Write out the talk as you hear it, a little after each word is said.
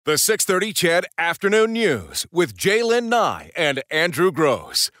The 6:30 CHED Afternoon News with Jaylen Nye and Andrew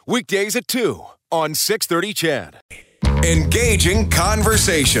Gross. Weekdays at 2 on 6:30 CHED. Engaging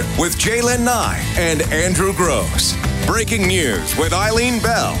conversation with Jaylen Nye and Andrew Gross. Breaking news with Eileen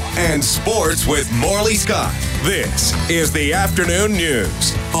Bell and sports with Morley Scott. This is the Afternoon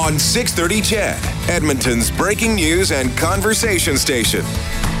News on 6:30 CHED, Edmonton's breaking news and conversation station.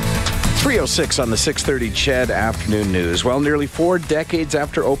 3:06 on the 6:30 CHED Afternoon News. Well, nearly 4 decades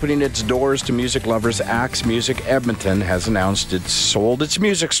after opening its doors to music lovers, Axe Music Edmonton has announced it sold its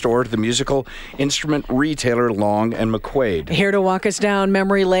music store to the musical instrument retailer Long & McQuaid. Here to walk us down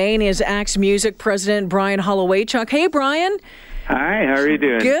memory lane is Axe Music President Brian Hollowaychuk. Hey, Brian. Hi, how are you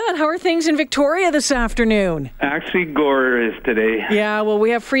doing? Good. How are things in Victoria this afternoon? Actually, glorious today. Yeah, well,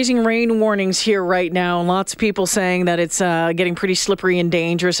 we have freezing rain warnings here right now, and lots of people saying that it's getting pretty slippery and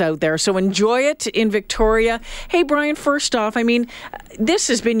dangerous out there. So enjoy it in Victoria. Hey, Brian, first off, I mean, this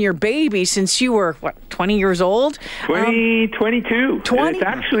has been your baby since you were, 20 years old? 22. 20? And it's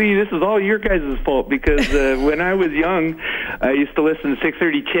actually, this is all your guys' fault because when I was young, I used to listen to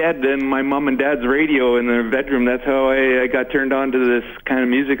 6:30 CHED and my mom and dad's radio in their bedroom. That's how I got turned on to this kind of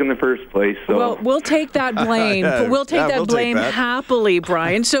music in the first place. So. Well, we'll take that blame. We'll take that blame happily,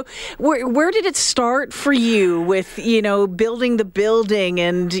 Brian. So where did it start for you with, building the building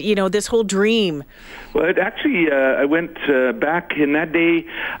and, this whole dream? Well, it actually, I went back in that day.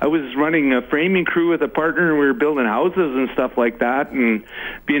 I was running a framing crew with a partner, and we were building houses and stuff like that. And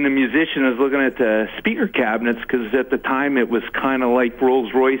being a musician, I was looking at speaker cabinets because at the time it was kind of like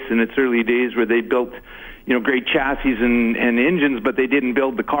Rolls-Royce in its early days where they built great chassis and engines, but they didn't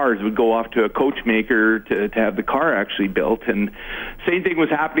build the cars. It would go off to a coach maker to have the car actually built. And same thing was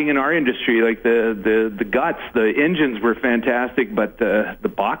happening in our industry. Like the guts, the engines were fantastic, but the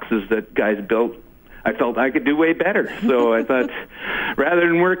boxes that guys built, I felt I could do way better. So I thought, rather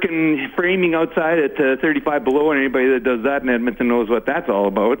than working framing outside at 35 below, and anybody that does that in Edmonton knows what that's all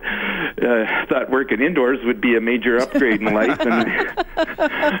about, I thought working indoors would be a major upgrade in life.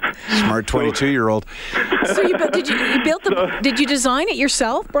 Smart 22-year-old. So did you design it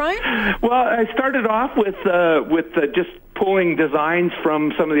yourself, Brian? Well, I started off with just pulling designs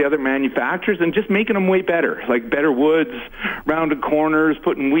from some of the other manufacturers and just making them way better, like better woods, rounded corners,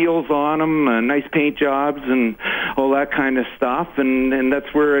 putting wheels on them, nice paint jobs, and all that kind of stuff. And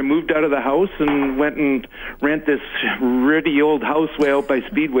that's where I moved out of the house and went and rent this really old house way out by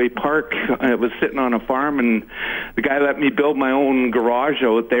Speedway Park. I was sitting on a farm, and the guy let me build my own garage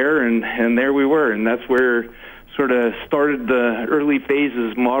out there, and there we were. And that's where sort of started the early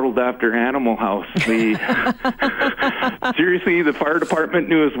phases modeled after Animal House. Seriously, the fire department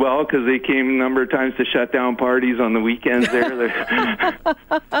knew as well because they came a number of times to shut down parties on the weekends there.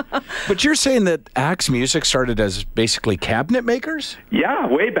 But you're saying that Axe Music started as basically cabinet makers? Yeah,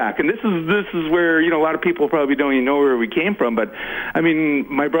 way back. And this is where, a lot of people probably don't even know where we came from. But, I mean,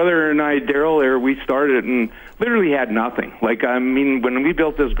 my brother and I, Daryl, there, we started and literally had nothing. When we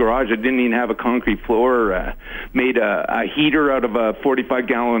built this garage, it didn't even have a concrete floor. Made a heater out of a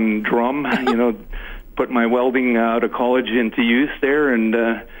 45-gallon drum, put my welding out of college into use there and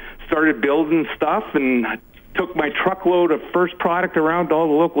started building stuff and took my truckload of first product around to all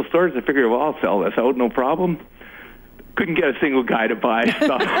the local stores. I figured, well, I'll sell this out, no problem. Couldn't get a single guy to buy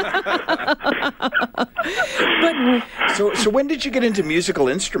stuff. So when did you get into musical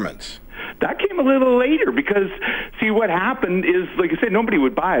instruments? That came a little later because, see, what happened is, like I said, nobody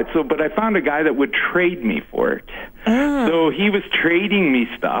would buy it. But I found a guy that would trade me for it. So he was trading me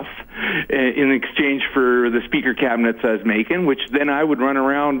stuff in exchange for the speaker cabinets I was making, which then I would run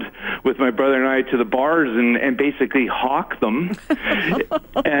around with my brother and I to the bars and basically hawk them.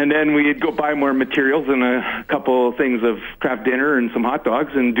 And then we'd go buy more materials and a couple of things of craft dinner and some hot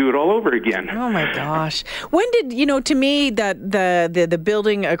dogs and do it all over again. Oh, my gosh. When did, to me, that the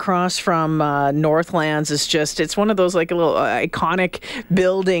building across from Northlands is it's one of those like little iconic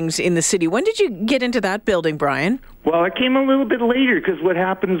buildings in the city. When did you get into that building, Brian? Well, it came a little bit later because what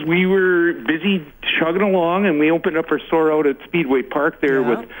happens, we were busy chugging along and we opened up our store out at Speedway Park there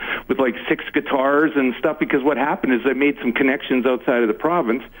with like 6 guitars and stuff because what happened is I made some connections outside of the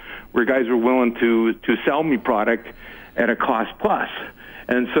province where guys were willing to sell me product at a cost plus.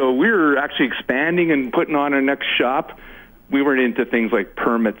 And so we were actually expanding and putting on our next shop. We weren't into things like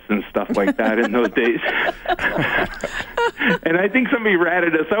permits and stuff like that in those days. And I think somebody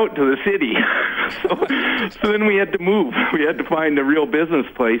ratted us out to the city. So then we had to move. We had to find a real business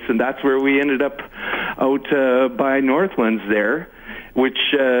place, and that's where we ended up out by Northlands there, which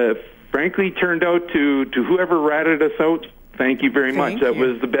frankly turned out to whoever ratted us out Thank you very much. That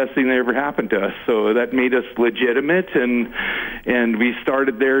was the best thing that ever happened to us. So that made us legitimate, and we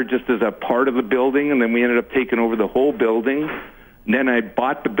started there just as a part of the building, and then we ended up taking over the whole building. And then I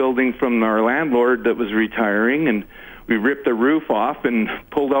bought the building from our landlord that was retiring, and we ripped the roof off and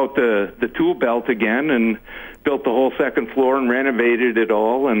pulled out the tool belt again and built the whole second floor and renovated it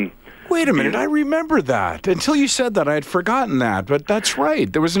all. And wait a minute, I remember that. Until you said that, I had forgotten that. But that's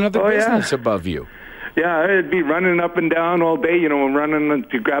right. There was another business above you. Yeah, I'd be running up and down all day, running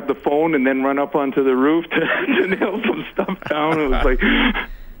to grab the phone and then run up onto the roof to nail some stuff down. It was like...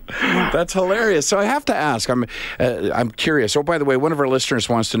 That's hilarious. So I have to ask, I'm curious. Oh, by the way, one of our listeners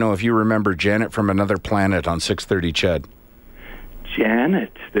wants to know if you remember Janet from Another Planet on 6:30 CHED.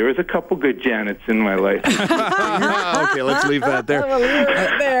 Janet. There was a couple good Janets in my life. Okay, let's leave that there. We'll leave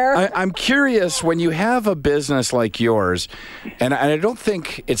it there. I'm curious, when you have a business like yours, and I don't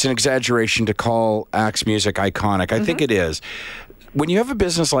think it's an exaggeration to call Axe Music iconic. I think it is. When you have a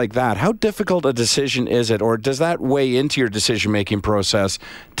business like that, how difficult a decision is it, or does that weigh into your decision-making process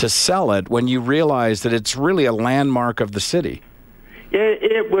to sell it when you realize that it's really a landmark of the city?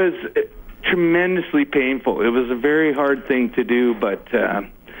 It was tremendously painful. It was a very hard thing to do, but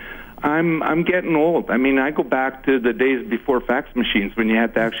I'm getting old. I mean, I go back to the days before fax machines when you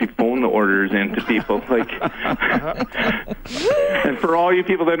had to actually phone the orders in to people. And for all you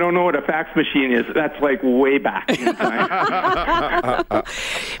people that don't know what a fax machine is, that's like way back in time.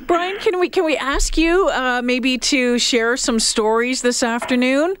 Brian, can we ask you maybe to share some stories this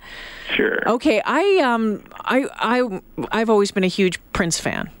afternoon? Sure. Okay, I've always been a huge Prince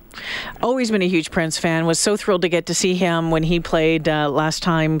fan. Always been a huge Prince fan. Was so thrilled to get to see him when he played last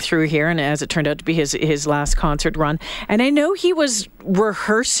time through here, and as it turned out to be his last concert run. And I know he was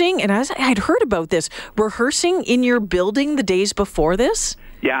rehearsing, and as I'd heard about this, rehearsing in your building the days before this.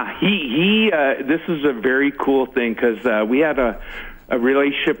 Yeah, he this is a very cool thing because we had a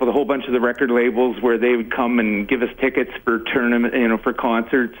relationship with a whole bunch of the record labels where they would come and give us tickets for tournament, for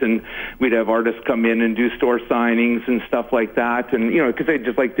concerts, and we'd have artists come in and do store signings and stuff like that. And, because they'd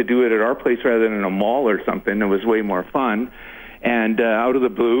just like to do it at our place rather than in a mall or something. It was way more fun. And out of the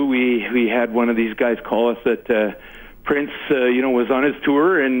blue, we had one of these guys call us that Prince, was on his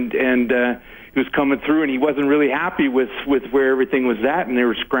tour and he was coming through, and he wasn't really happy with where everything was at, and they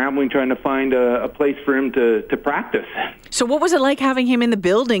were scrambling trying to find a place for him to practice. So what was it like having him in the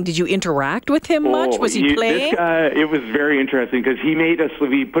building? Did you interact with him much? Was he playing? This guy, it was very interesting because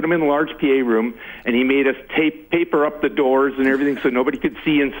we put him in a large PA room, and he made us paper up the doors and everything so nobody could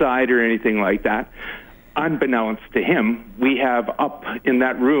see inside or anything like that. Unbeknownst to him, we have up in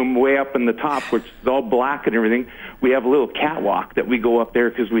that room, way up in the top, which is all black and everything, we have a little catwalk that we go up there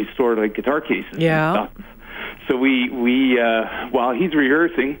because we store guitar cases and stuff. So we while he's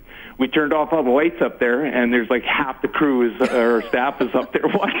rehearsing, we turned off all the lights up there, and there's half the crew our staff is up there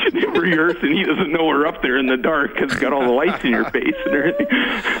watching him rehearse, and he doesn't know we're up there in the dark because it's got all the lights in your face and everything.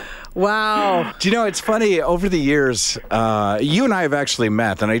 Wow. Do you know, it's funny, over the years, you and I have actually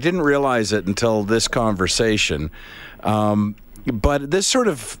met, and I didn't realize it until this conversation, but this sort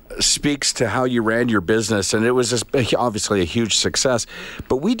of speaks to how you ran your business, and it was obviously a huge success.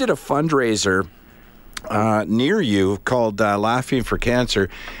 But we did a fundraiser near you called Laughing for Cancer,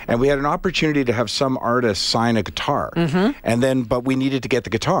 and we had an opportunity to have some artist sign a guitar, but we needed to get the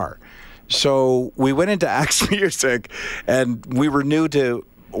guitar. So we went into Axe Music, and we were new to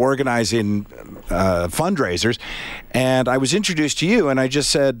organizing fundraisers, and I was introduced to you, and I just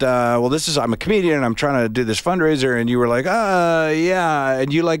said, I'm a comedian and I'm trying to do this fundraiser, and you were like, yeah,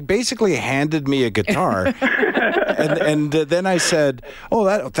 and you basically handed me a guitar. and then I said,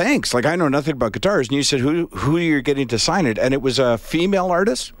 thanks, I know nothing about guitars, and you said, who are you getting to sign it? And it was a female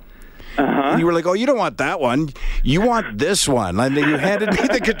artist. And you were like, you don't want that one. You want this one. And then you handed me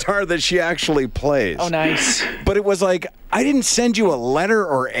the guitar that she actually plays. Oh, nice. But it was I didn't send you a letter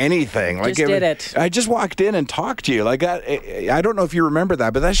or anything. Just did it. I just walked in and talked to you. I don't know if you remember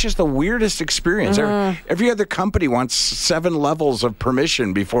that, but that's just the weirdest experience. Every other company wants 7 levels of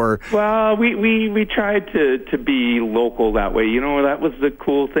permission before. Well, we tried to be local that way. That was the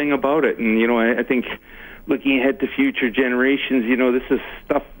cool thing about it. And, I think looking ahead to future generations, this is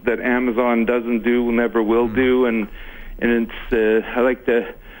stuff that Amazon doesn't do, never will do, and it's I like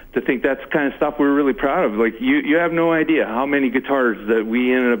to think that's the kind of stuff we're really proud of. You have no idea how many guitars that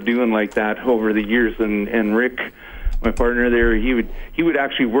we ended up doing like that over the years, and Rick, my partner there, he would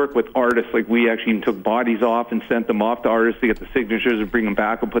actually work with artists. We actually even took bodies off and sent them off to artists to get the signatures and bring them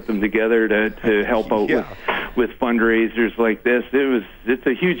back and put them together to help out with fundraisers like this. It's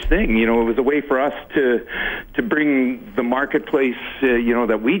a huge thing. It was a way for us to bring the marketplace,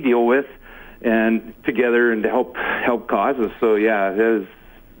 that we deal with, and together and to help causes. So yeah,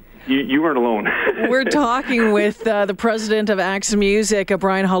 you weren't alone. We're talking with the president of Axe Music,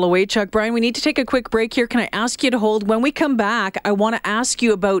 Brian Holowaychuk. Brian, we need to take a quick break here. Can I ask you to hold? When we come back, I want to ask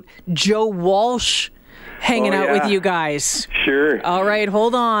you about Joe Walsh hanging out with you guys. Sure. All right,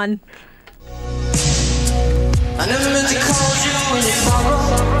 hold on. I never meant to call you when you sorrow.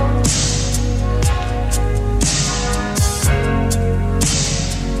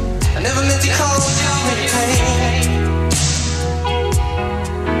 I never meant to call you when you pain.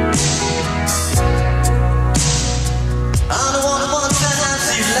 I don't want to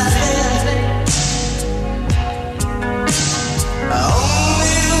see you laughing. I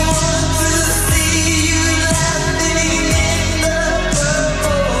only want to see you laughing in the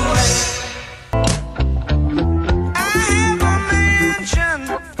purple rain. I have a mansion,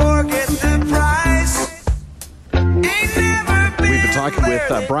 forget the price. Ain't never been. We've been talking with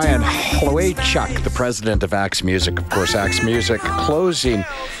Brian Holowaychuk, the president of Axe Music. Of course, Axe Music closing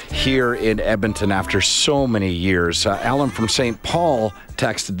here in Edmonton after so many years. Alan from St. Paul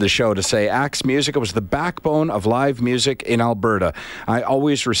texted the show to say, Axe Music was the backbone of live music in Alberta. I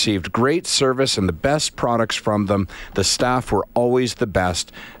always received great service and the best products from them. The staff were always the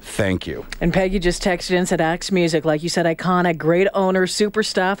best. Thank you. And Peggy just texted in and said, Axe Music, like you said, iconic, great owner, super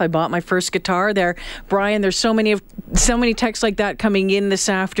staff. I bought my first guitar there. Brian, there's so many texts like that coming in this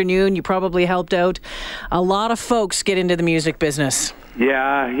afternoon. You probably helped out a lot of folks get into the music business.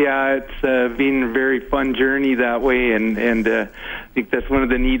 Yeah, it's been a very fun journey that way, and I think that's one of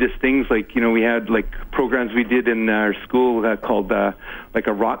the neatest things. Like, we had like programs we did in our school called like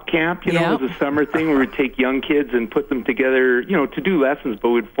a rock camp. It was a summer thing where we'd take young kids and put them together, to do lessons,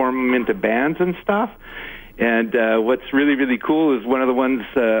 but we'd form them into bands and stuff. And what's really, really cool is one of the ones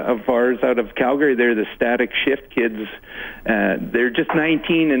of ours out of Calgary, they're the Static Shift kids. They're just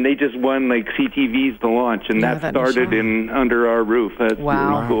 19, and they just won like CTV's The Launch, and that started under our roof. That's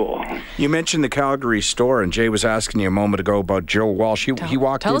really cool. You mentioned the Calgary store, and Jay was asking you a moment ago about Joe Walsh. He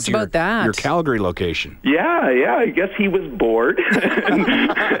walked tell us into about that. Your Calgary location. Yeah, I guess he was bored.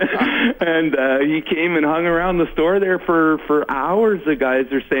 and he came and hung around the store there for hours, the guys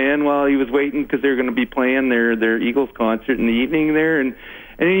are saying, while he was waiting because they're going to be playing their Eagles concert in the evening there, and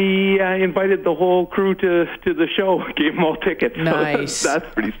he invited the whole crew to the show, gave them all tickets. Nice. So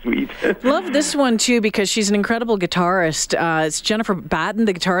that's pretty sweet. Love this one, too, because she's an incredible guitarist. It's Jennifer Batten,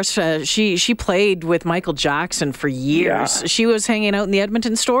 the guitarist. She played with Michael Jackson for years. Yeah. She was hanging out in the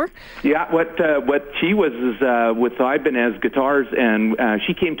Edmonton store? Yeah, what she was is with Ibanez Guitars, and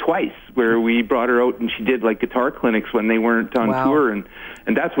she came twice, where we brought her out, and she did like guitar clinics when they weren't on tour, and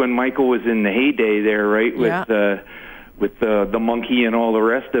that's when Michael was in the heyday there, right, with the monkey and all the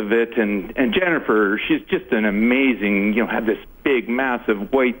rest of it. And Jennifer, she's just an amazing, had this big,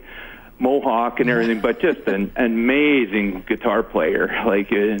 massive white mohawk and everything, but just an amazing guitar player,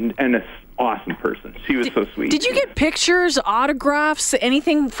 like, and an awesome person. She was so sweet. Did you get pictures, autographs,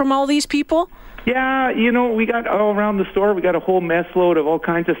 anything from all these people? Yeah, we got all around the store, we got a whole mess load of all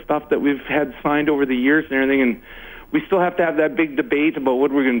kinds of stuff that we've had signed over the years and everything, and we still have to have that big debate about what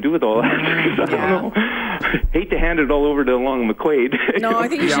we're going to do with all that. I don't know. Hate to hand it all over to Long McQuade. No, I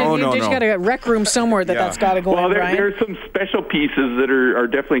think you should. You just got a rec room somewhere that's got to go in, Brian. There's some special pieces that are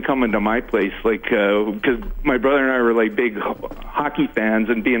definitely coming to my place, like, because my brother and I were like big hockey fans,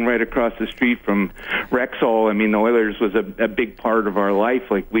 and being right across the street from Rexall, I mean, the Oilers was a big part of our life.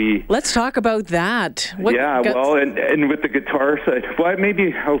 Let's talk about that. And with the guitar side,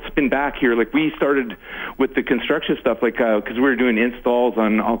 maybe I'll spin back here. Like, we started with the construction stuff, like, because we were doing installs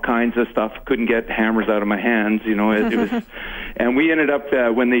on all kinds of stuff. Couldn't get hammers out of my hands, it was, and we ended up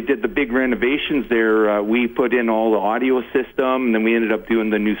when they did the big renovations there, we put in all the audio system, and then we ended up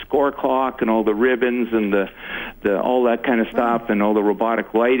doing the new score clock and all the ribbons and the all that kind of stuff, and all the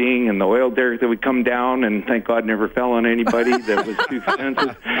robotic lighting and the oil derrick that would come down, and thank God never fell on anybody. That was too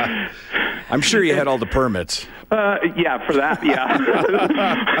expensive. I'm sure you had all the permits. Yeah, for that, yeah.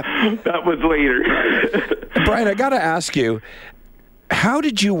 That was later. Brian, I got to ask you, how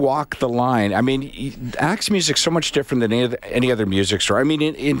did you walk the line? I mean, Axe Music's so much different than any other music store. I mean,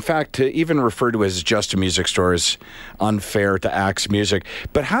 in fact, to even refer to it as just a music store is unfair to Axe Music.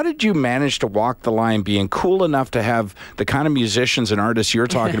 But how did you manage to walk the line, being cool enough to have the kind of musicians and artists you're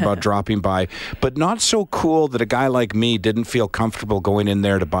talking about dropping by, but not so cool that a guy like me didn't feel comfortable going in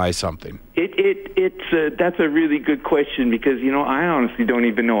there to buy something? That's a really good question, because I honestly don't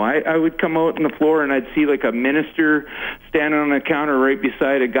even know. I would come out on the floor and I'd see like a minister standing on a counter right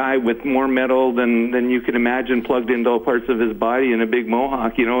beside a guy with more metal than you can imagine, plugged into all parts of his body, and a big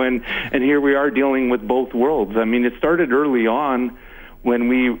mohawk, and here we are dealing with both worlds. I mean, it started early on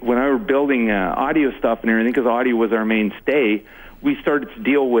when I were building audio stuff and everything, because audio was our mainstay, we started to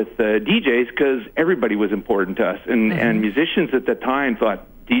deal with DJs because everybody was important to us, and musicians at the time thought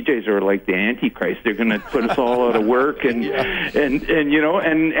DJs are like the Antichrist. They're going to put us all out of work, and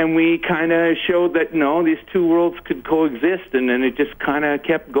we kind of showed that no, these two worlds could coexist, and then it just kind of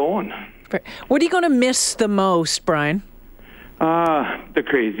kept going. What are you going to miss the most, Brian? The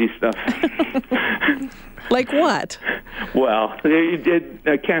crazy stuff. Like what? Well,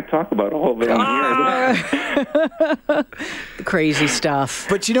 I can't talk about all of it on here. The crazy stuff.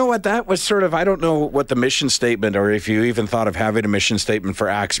 But you know what? That was sort of, I don't know what the mission statement, or if you even thought of having a mission statement for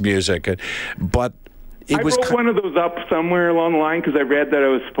Axe Music, but I wrote one of those up somewhere along the line because I read that I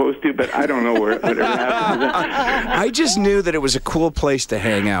was supposed to, but I don't know where it happened. I just knew that it was a cool place to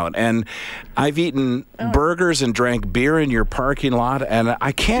hang out, and I've eaten burgers and drank beer in your parking lot, and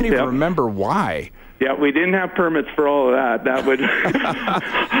I can't even remember why. Yeah, we didn't have permits for all of that. That would,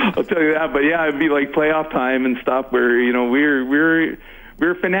 I'll tell you that. But yeah, it'd be like playoff time and stuff where,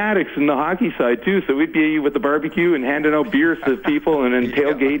 we're fanatics in the hockey side too. So we'd be with the barbecue and handing out beers to people and then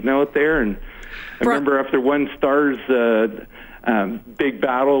tailgating out there. And I remember after one Stars big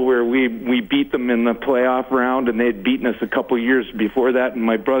battle where we beat them in the playoff round, and they'd beaten us a couple years before that, and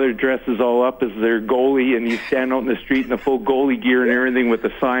my brother dresses all up as their goalie, and he's standing out in the street in the full goalie gear and everything with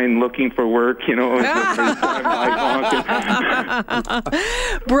a sign looking for work,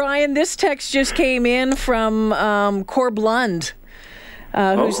 Brian, this text just came in from Corb Lund.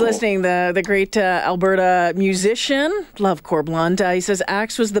 Who's listening, the great Alberta musician. Love Corb Lund. He says,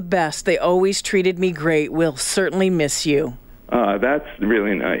 Axe was the best. They always treated me great. We'll certainly miss you. That's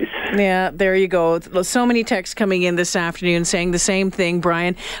really nice. Yeah, there you go. So many texts coming in this afternoon saying the same thing,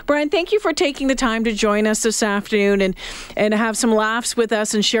 Brian. Brian, thank you for taking the time to join us this afternoon and have some laughs with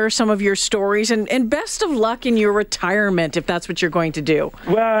us and share some of your stories. And best of luck in your retirement, if that's what you're going to do.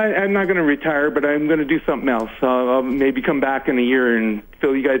 Well, I'm not going to retire, but I'm going to do something else. I'll maybe come back in a year and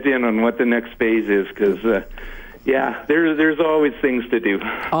fill you guys in on what the next phase is, because... yeah, there's always things to do.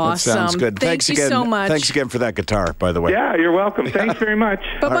 Awesome. That sounds good. Thanks again so much. Thanks again for that guitar, by the way. Yeah, you're welcome. Thanks very much.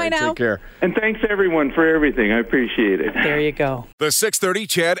 Bye-bye now. Take care. And thanks, everyone, for everything. I appreciate it. There you go. The 6:30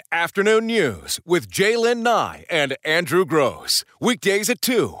 CHED Afternoon News with Jaylen Nye and Andrew Gross. Weekdays at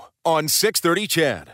 2 on 6:30 CHED.